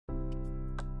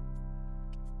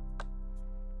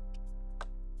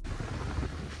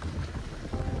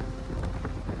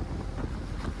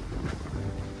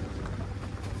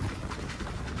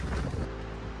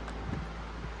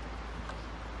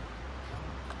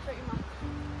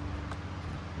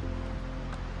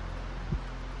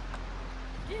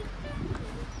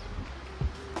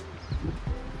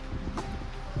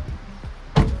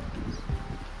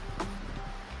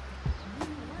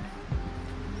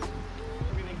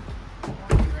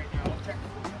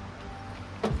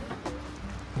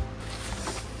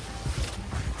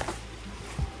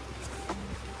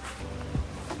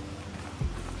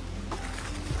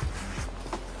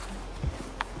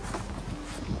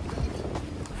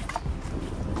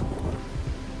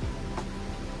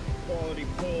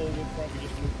pole, we'll probably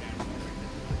just do it down.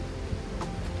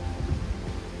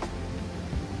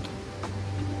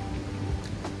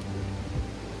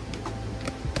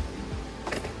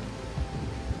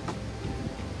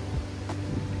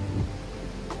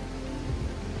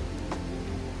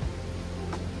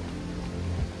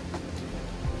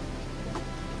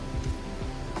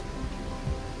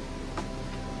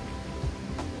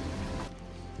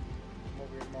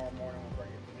 Tomorrow morning we'll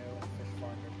bring your canoe and fish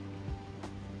finder.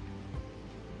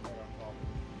 Right on top.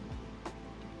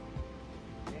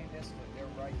 They missed it,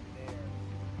 they're right there.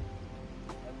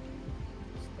 That'd be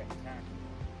spectacular.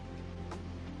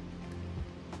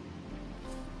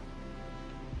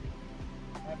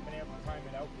 I haven't been able to time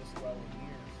it out this well in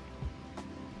years.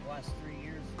 The last 3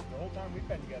 years, the whole time we've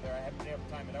been together, I haven't been able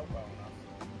to time it out well enough.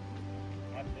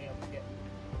 I haven't been able to get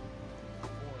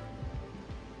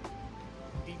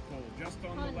deep hole, just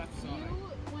on the left side.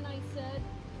 You, when I said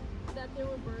that there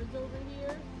were birds over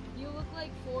here, you look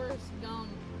like Forrest Gump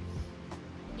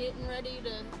getting ready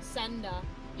to send up.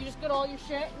 You just got all your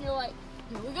shit and you're like,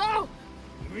 here we go!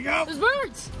 Here we go! There's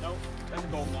birds! Nope, that's a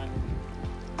golden eye.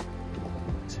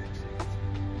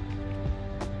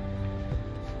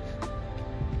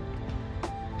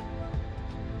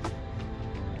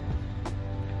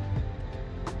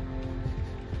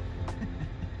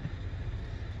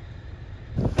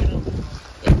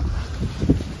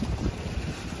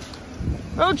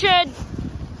 Oh, Chad!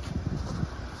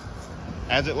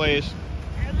 As it lays.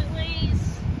 As it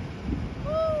lays.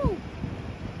 Woo!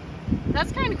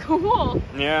 That's kind of cool.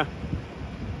 Yeah.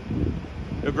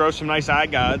 It'll grow some nice eye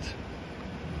gods.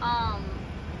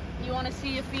 You want to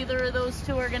see if either of those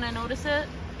two are gonna notice it?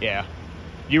 Yeah.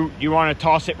 You want to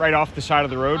toss it right off the side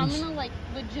of the road? I'm gonna like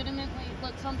legitimately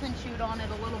let something shoot on it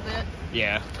a little bit.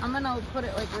 Yeah. I'm gonna put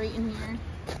it like right in here.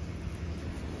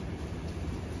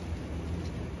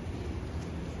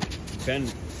 Ben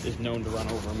is known to run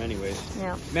over him anyways.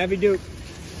 Yeah. Mavy Duke,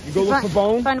 you go look for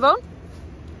bone? Find a bone?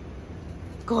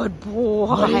 Good boy.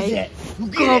 What is it?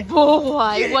 Good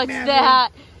boy. Get it, What's Mavy.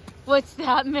 that? What's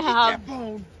that, Mav? Get that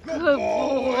bone. Good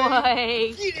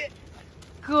boy. Get it.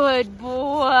 Good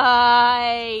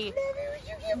boy.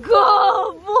 Good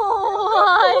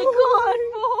boy. Good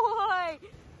boy.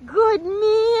 Good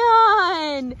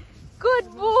man. Good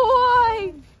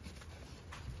boy.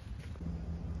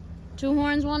 2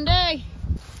 horns one day.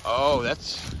 Oh,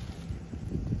 that's...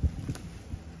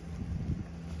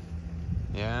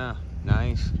 Yeah,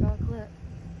 nice. Chocolate.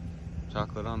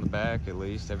 Chocolate on the back at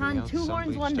least. Everything else 2 is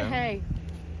horns one sun-bleached out. day.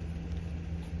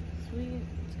 Sweet.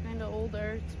 It's kind of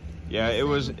older. Yeah, it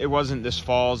wasn't this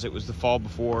fall's. It was the fall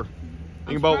before. Think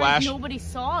I'm about surprised nobody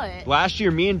saw it. last year.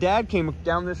 Me and Dad came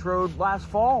down this road last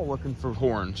fall looking for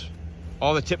horns.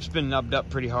 All the tips been nubbed up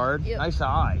pretty hard. Yep. Nice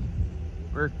eye.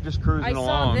 We're just cruising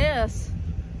along. I saw this.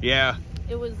 Yeah.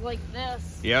 It was like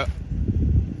this. Yep.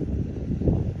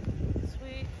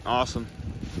 Sweet. Awesome.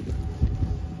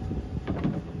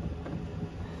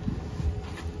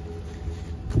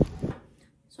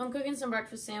 So I'm cooking some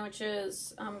breakfast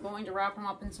sandwiches. I'm going to wrap them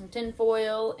up in some tin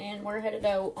foil, and we're headed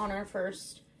out on our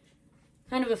first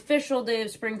kind of official day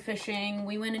of spring fishing.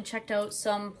 We went and checked out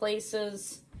some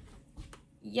places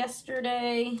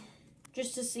yesterday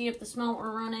just to see if the smelt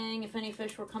were running, if any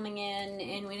fish were coming in,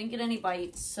 and we didn't get any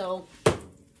bites. So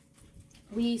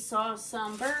we saw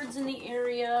some birds in the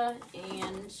area,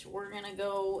 and we're gonna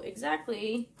go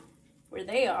exactly where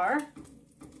they are.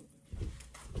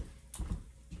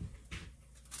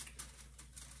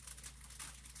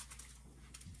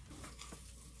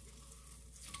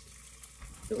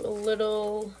 Do a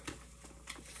little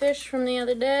fish from the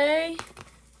other day.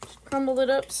 Just crumbled it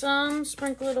up some,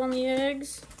 sprinkle it on the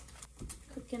eggs.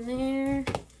 Cook in there.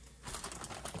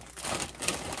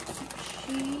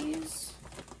 Cheese.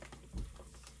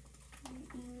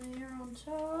 In there on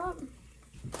top. And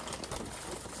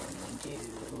we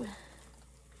do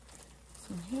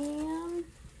some ham.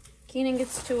 Keenan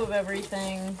gets 2 of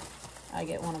everything. I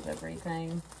get 1 of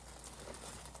everything.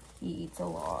 He eats a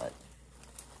lot.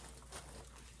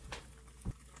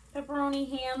 Pepperoni,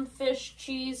 ham, fish,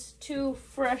 cheese, 2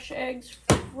 fresh eggs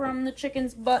from the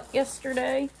chicken's butt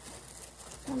yesterday.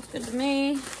 Sounds good to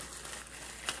me.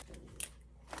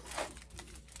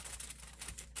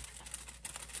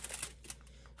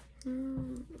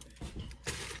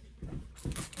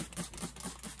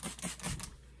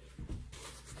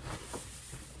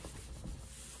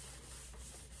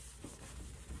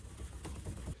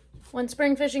 When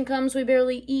spring fishing comes, we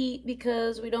barely eat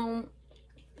because we don't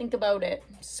think about it.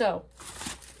 So,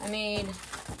 I made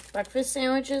breakfast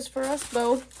sandwiches for us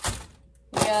both.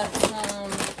 We got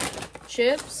some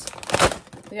chips,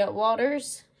 we got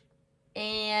waters,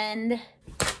 and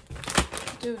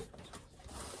do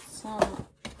some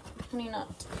peanut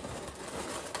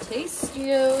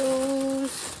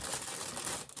tastios.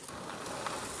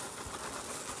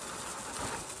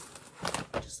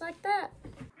 Just like that.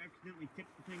 Accidentally tipped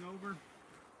the thing over.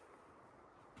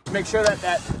 Make sure that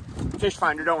that fish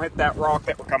finder don't hit that rock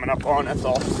that we're coming up on, that's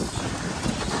all.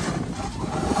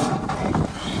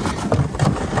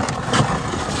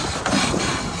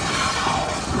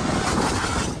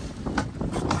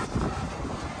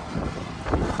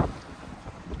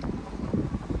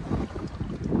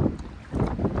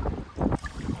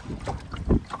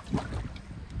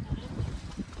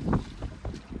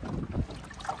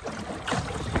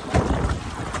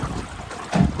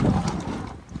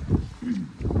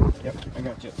 Yep, I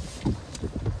got you.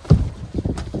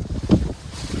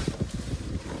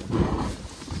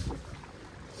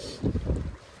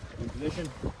 In position?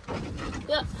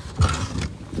 Yep.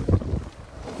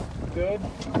 Good,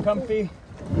 comfy,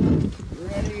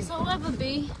 ready. So I'll have a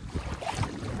bee.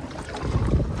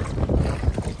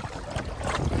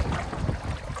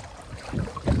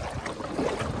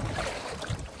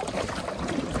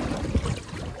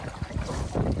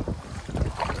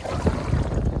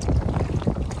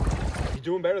 You're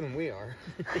doing better than we are.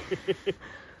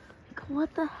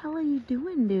 What the hell are you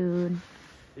doing, dude?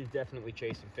 He's definitely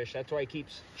chasing fish. That's why he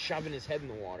keeps shoving his head in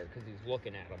the water, because he's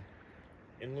looking at them.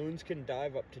 And loons can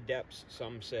dive up to depths,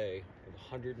 some say, of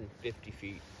 150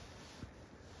 feet.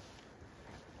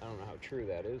 I don't know how true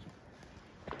that is.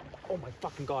 Oh my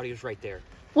fucking God, he was right there.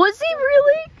 Was he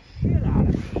really? Shit out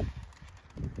of me.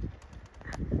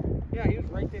 Yeah, he was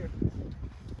right there.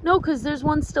 No, because there's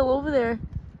one still over there.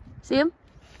 See him?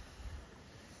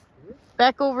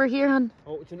 Back over here, hon.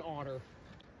 Oh, it's an otter.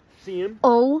 See him?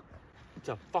 Oh. It's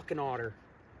a fucking otter.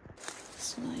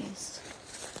 That's nice.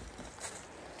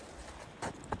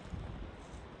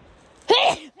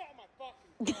 Oh my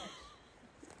fucking God.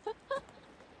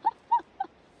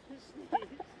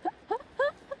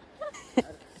 I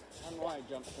don't know why I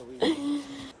jumped so easy.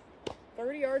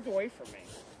 30 yards away from me.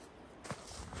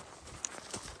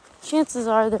 Chances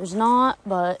are there's not,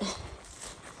 but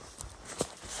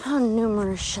found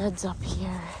numerous sheds up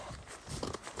here.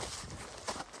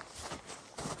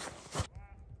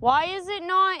 Why is it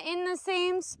not in the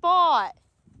same spot?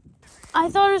 I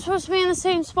thought it was supposed to be in the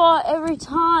same spot every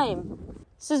time.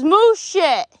 This is moose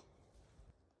shit.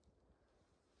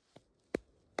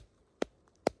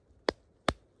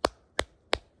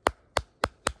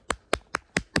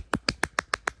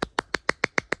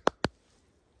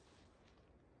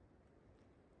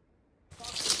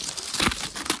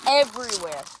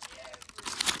 Everywhere.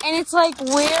 And it's like,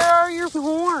 where are your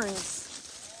horns?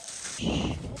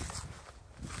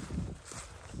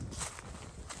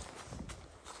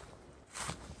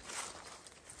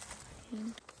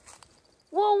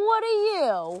 Well, what are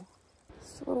you?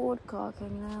 This little woodcock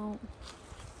hanging out.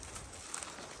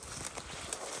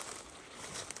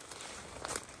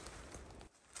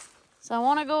 So I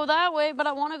want to go that way, but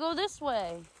I want to go this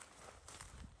way.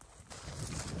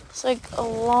 It's like a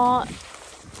lot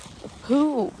of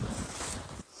poop.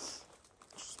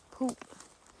 Just poop.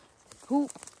 Poop.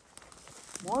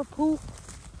 More poop.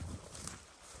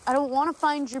 I don't want to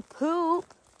find your poop.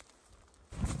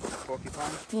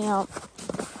 Porcupine? Yep.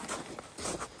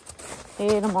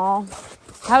 Ate them all.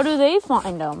 How do they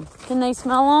find them? Can they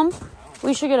smell them?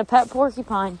 We should get a pet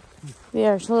porcupine.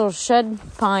 Yeah, it's a little shed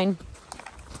pine.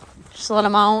 Just let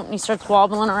him out and he starts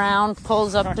wobbling around,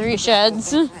 pulls up 3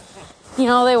 sheds. You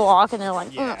know, they walk and they're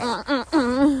like, Fuck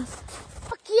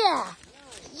yeah!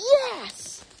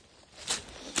 Yes!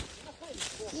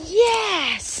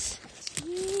 Yes!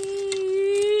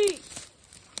 Yeet.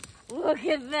 Look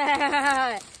at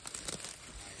that!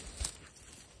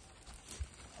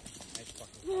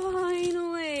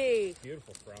 Finally!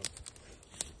 Beautiful front.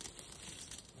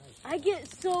 I get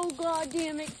so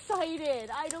goddamn excited.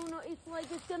 I don't know. It's like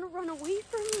it's gonna run away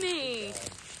from me.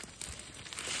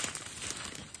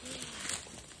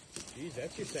 Jeez,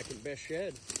 that's your second best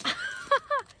shed.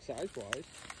 Size-wise.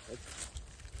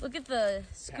 Look at the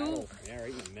scoop. Paddle. Yeah,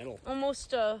 right in the middle.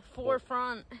 Almost a 4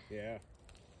 front. Yeah.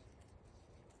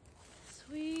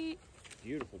 Sweet.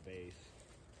 Beautiful base.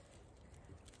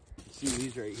 See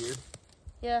these right here?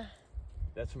 Yeah.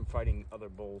 That's from fighting other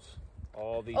bulls.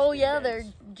 All these. Oh yeah, events.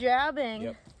 they're jabbing.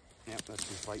 Yep. Yep, that's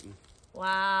from fighting.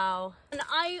 Wow. And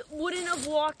I wouldn't have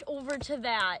walked over to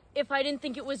that if I didn't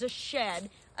think it was a shed.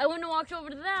 I wouldn't have walked over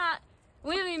to that.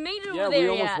 We haven't even made it over there yet. Yeah,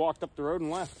 we almost walked up the road and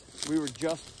left. We were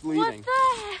just leaving. What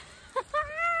the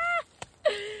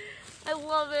heck? I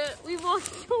love it. We walked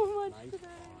so much Nice today.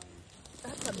 find.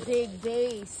 That's a big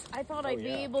base. I thought I'd be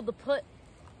able to put...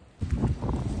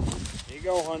 Here you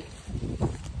go, hon.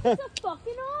 It's a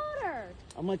fucking otter.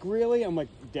 I'm like, really? I'm like,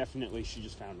 definitely she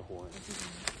just found a horn.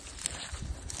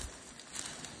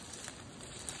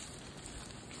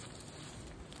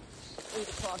 8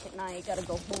 o'clock at night, gotta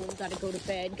go home, gotta go to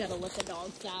bed, gotta let the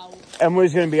dogs out.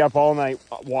 Emily's gonna be up all night,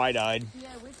 wide-eyed. Yeah,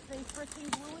 I wish they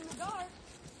freaking blew in the dark.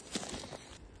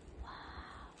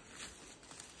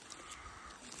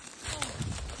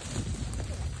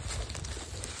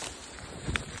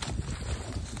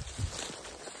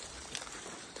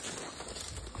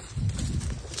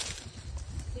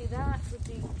 See, that would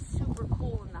be super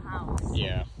cool in the house.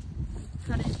 Yeah.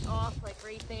 Cut it off like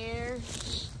right there.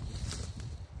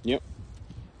 Yep.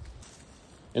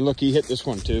 And look, he hit this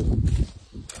one too.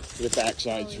 The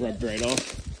backside's rubbed right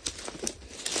off.